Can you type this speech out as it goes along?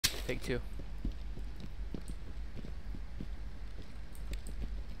Take two.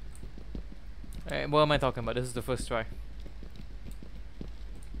 Alright, what am I talking about? This is the first try.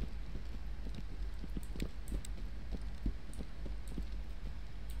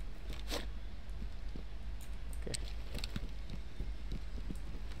 Okay.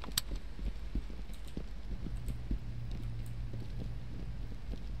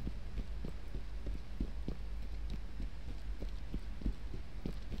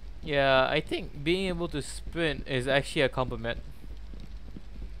 Yeah, I think being able to sprint is actually a compliment.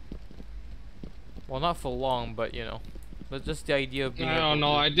 Well, not for long, but you know, but just the idea of being I don't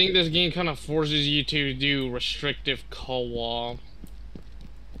know. I think this game kind of forces you to do restrictive co-op.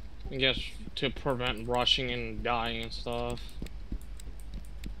 I guess to prevent rushing and dying and stuff.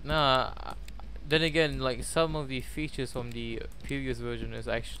 Nah, then again, like some of the features from the previous version is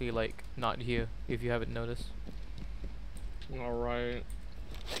actually like not here, if you haven't noticed. Alright.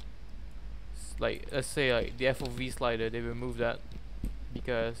 Like, let's say like the FOV slider, they removed that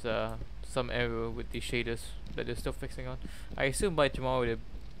because some error with the shaders that they're still fixing on. I assume by tomorrow they,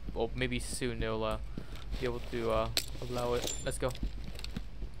 or maybe soon, they'll be able to allow it. Let's go.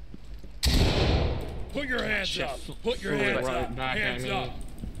 Put your hands up. Put your hands up. Hands up.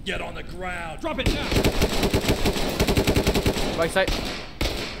 Get on the ground. Drop it now. Right side.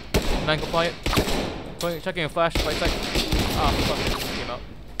 Non-compliant. Checking a flash. Right side. Ah, fuck it. Came out.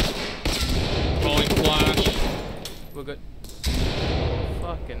 Rolling flash. We're good.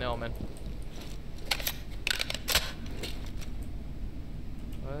 Fucking hell, man.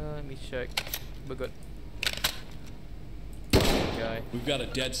 Let me check. We're good. Guy. We've got a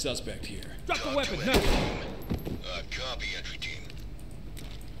dead suspect here. Drop the weapon now. Copy, entry team.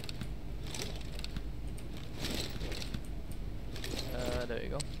 There you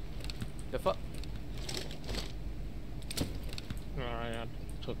go. The fuck? Alright, I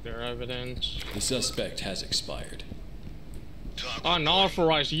took their evidence. The suspect has expired.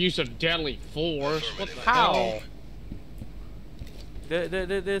 Unauthorized use of deadly force. What the hell?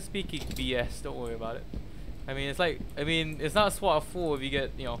 They're speaking BS. Don't worry about it. I mean, it's like, I mean, it's not SWAT 4 if you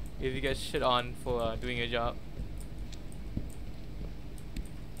get, you know, if you get shit on for doing your job.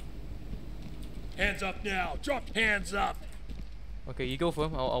 Hands up now. Drop hands up. Okay, you go for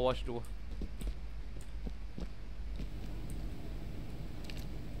him. I'll watch the door.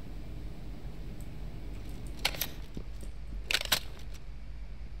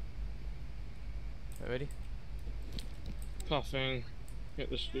 Ready? Cuffing. Get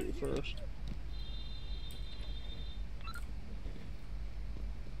this dude first.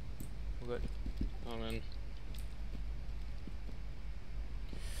 We're good. I'm in.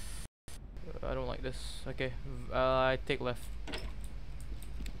 I don't like this. Okay, I take left.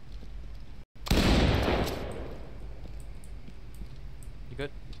 You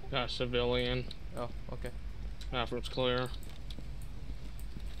good? Got a civilian. Oh, okay. After it's clear.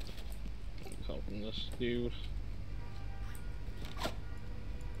 Helping this dude.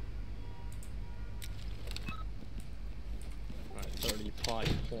 Alright, 35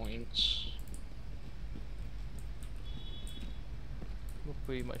 points. We're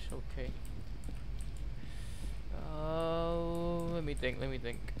pretty much okay. Let me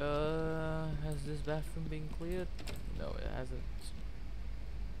think. Has this bathroom been cleared? No, it hasn't.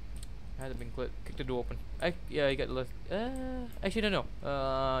 Hasn't been cleared. Kick the door open. Yeah, you got less. Actually, no.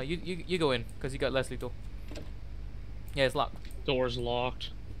 You go in because you got less lethal. Yeah, it's locked. Door's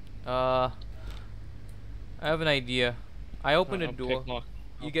locked. I have an idea. I open the door.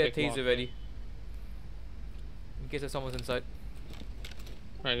 You get a taser ready. In case there's someone's inside.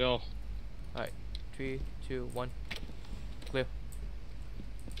 Alright, go. Alright. 3, 2, 1. Clear.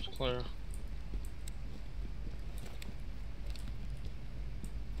 It's clear.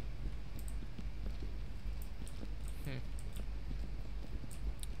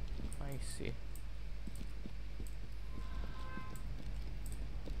 I see.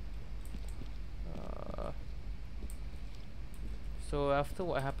 So after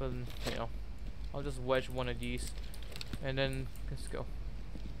what happened, you know, I'll just wedge one of these, and then let's go.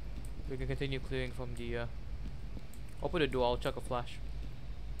 We can continue clearing from the. Open the door. I'll chuck a flash.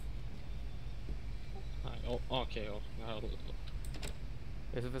 Oh, okay.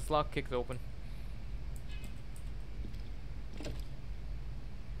 Yes, if it's locked, kick it open.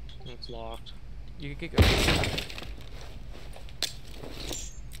 It's locked. You can kick it.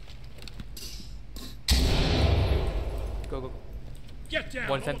 Go, go. Get down.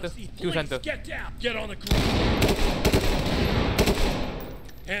 One center, two center. Get down. Get on the ground.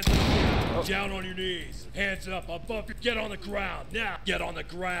 Hands up. Oh. Down on your knees. Hands up above. Get on the ground now. Get on the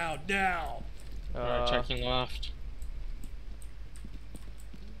ground now. Alright, checking left.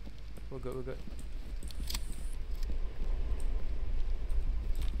 We're good, we're good.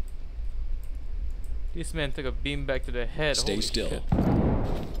 This man took a beanbag to the head. Stay Holy still. shit.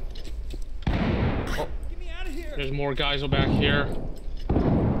 Oh, Get me out of here. There's more guys back here.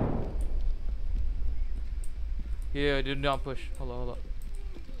 yeah, do not push. Hold on, hold on.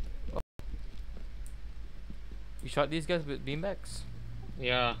 Oh. You shot these guys with beanbags?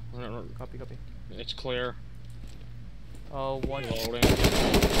 Yeah. Copy, copy. It's clear. Oh, one. Loading.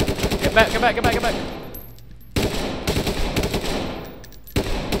 Get back, get back, get back, get back!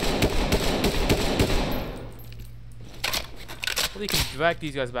 Well, you can drag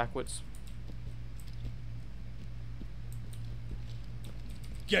these guys backwards.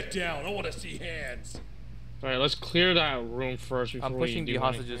 Get down. I want to see hands. Alright, let's clear that room first before I'm we pushing do the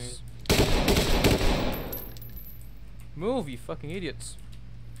hostages. Move, you fucking idiots.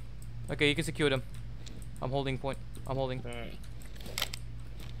 Okay, you can secure them. I'm holding point. I'm holding. Anything.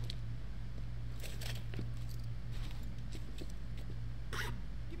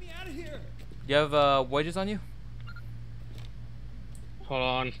 Get me out of here. You have wedges on you? Hold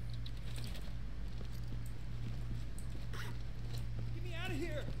on. Get me out of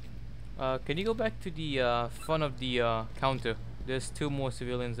here. Can you go back to the front of the counter? There's 2 more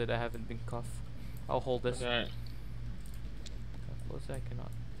civilians that I haven't been cuffed. I'll hold this. Okay. How close I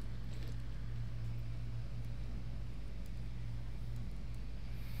cannot.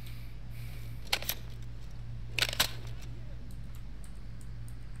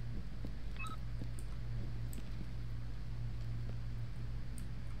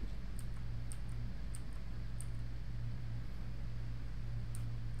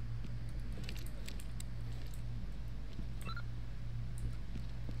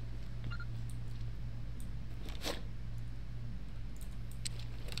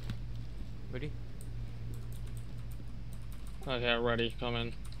 Ready? Okay, ready. Come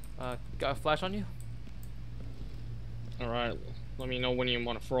in. Got a flash on you? Alright. Let me know when you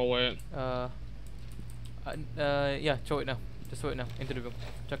want to throw it. Yeah, throw it now. Just throw it now. Into the room.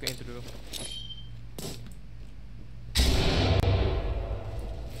 Chuck it into the room.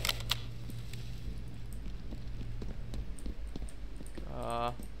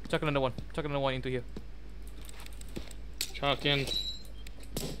 Chuck another one. Chuck another one into here. Chuck in.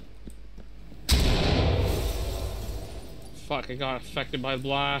 Fuck, I got affected by the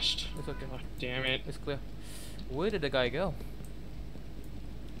blast. It's okay. God damn it. It's clear. Where did the guy go?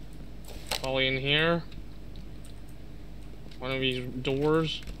 Probably in here. One of these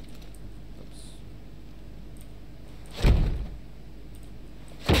doors. Oops.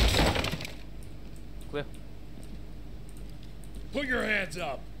 Clear. Put your hands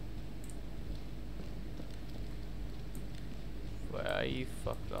up. Well, you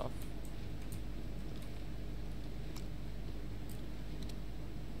fucked off.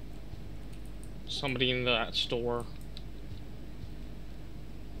 Somebody in that store.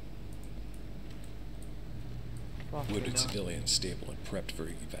 Fucking Wounded hell. civilians stable and prepped for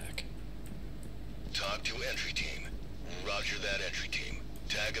evac. Talk to entry team. Roger that, entry team.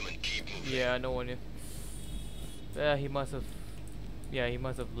 Tag him and keep moving. Yeah, no one knew. Yeah, he must have. Yeah, he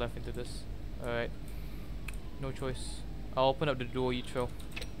must have left into this. Alright. No choice. I'll open up the door you throw.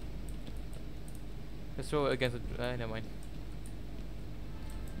 Let's throw it against the. Never mind.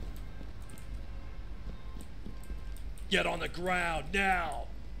 Get on the ground now.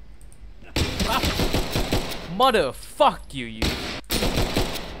 Mother fuck you, you.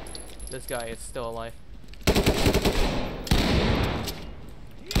 This guy is still alive.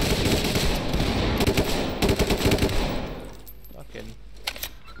 Fucking.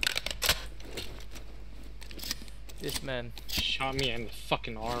 This man. Shot me in the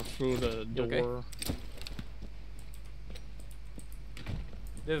fucking arm through the You okay? door.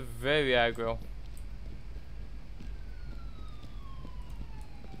 They're very aggro.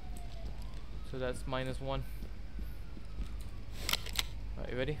 So that's -1.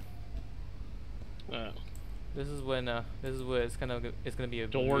 Alright, you ready? This is when this is where it's gonna be a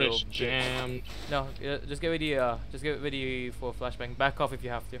Door real is bitch. jammed. No, just get ready for a flashbang. Back off if you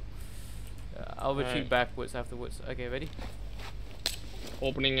have to. I'll retreat Alright. backwards afterwards. Okay, ready?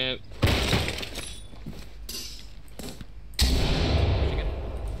 Opening it. Pushing in.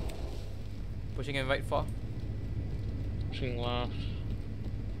 Pushing in right far. Pushing left.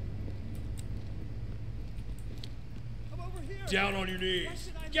 Down on your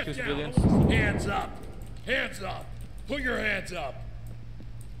knees. Get 2 down. civilians. Hands up. Hands up. Put your hands up.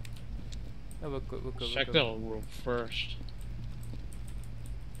 No, we're good, we're good, we're Check good. the room first.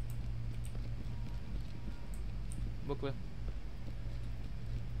 We're clear.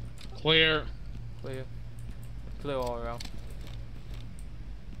 Clear. Clear. Clear all around.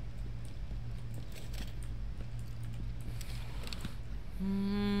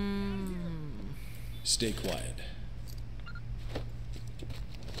 Stay quiet.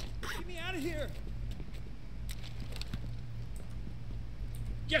 Get me out of here!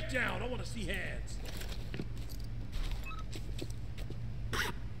 Get down! I want to see hands.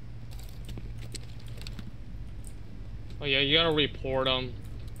 Oh yeah, you gotta report them.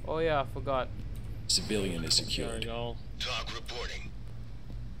 Oh yeah, I forgot. Civilian is There you secured. go. Talk reporting.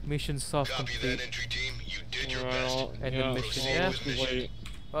 Mission soft Copy that complete. entry team. You did your Well, best. And yeah, the mission, Proceed yeah. with mission. Wait.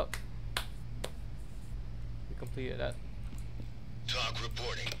 Well, we completed that. Talk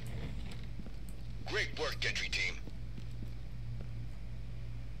reporting. Great work, entry team.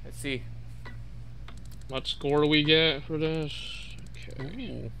 Let's see. What score do we get for this?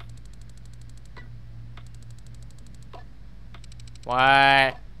 Okay. Ooh.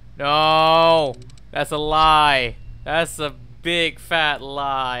 What? No, that's a lie. That's a big fat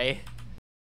lie.